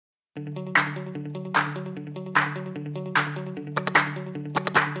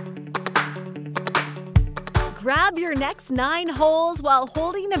Grab your next 9 holes while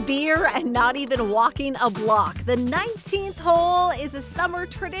holding a beer and not even walking a block. The 19th hole is a summer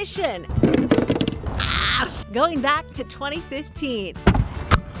tradition. Going back to 2015.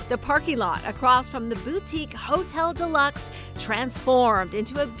 The parking lot across from the boutique Hotel DeLuxe transformed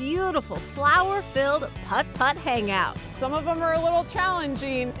into a beautiful flower-filled putt-putt hangout. Some of them are a little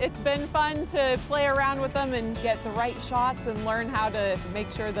challenging. It's been fun to play around with them and get the right shots and learn how to make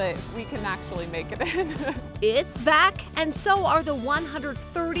sure that we can actually make it in. It's back, and so are the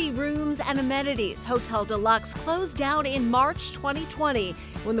 130 rooms and amenities. Hotel DeLuxe closed down in March 2020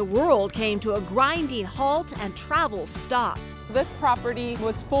 when the world came to a grinding halt and travel stopped. This property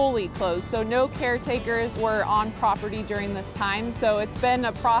was fully closed, so no caretakers were on property during this time. So it's been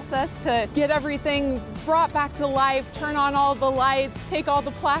a process to get everything brought back to life, turn on all the lights, take all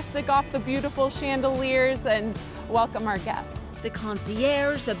the plastic off the beautiful chandeliers, and welcome our guests. The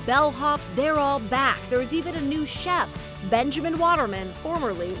concierge, the bellhops, they're all back. There's even a new chef, Benjamin Waterman,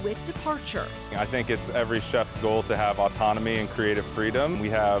 formerly with Departure. I think it's every chef's goal to have autonomy and creative freedom. We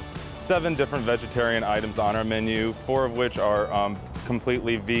have 7 different vegetarian items on our menu, 4 of which are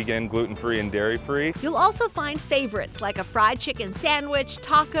completely vegan, gluten-free, and dairy-free. You'll also find favorites like a fried chicken sandwich,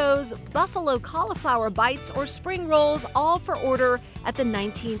 tacos, buffalo cauliflower bites, or spring rolls, all for order at the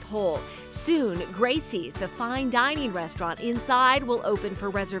 19th hole. Soon, Gracie's, the fine dining restaurant inside, will open for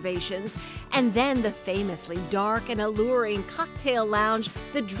reservations. And then the famously dark and alluring cocktail lounge,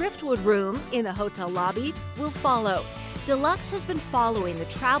 the Driftwood Room in the hotel lobby, will follow. DeLuxe has been following the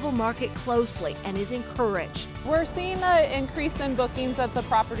travel market closely and is encouraged. We're seeing an increase in bookings at the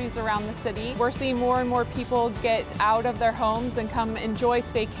properties around the city. We're seeing more and more people get out of their homes and come enjoy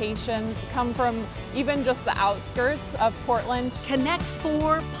staycations, come from even just the outskirts of Portland. Connect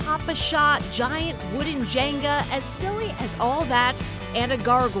 4, pop a shot, giant wooden Jenga, as silly as all that, and a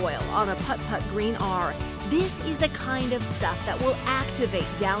gargoyle on a putt-putt green R. This is the kind of stuff that will activate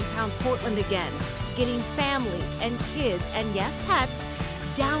downtown Portland again, getting families and kids and, yes, pets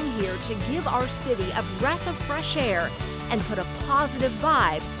down here to give our city a breath of fresh air and put a positive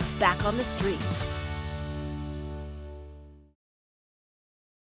vibe back on the streets.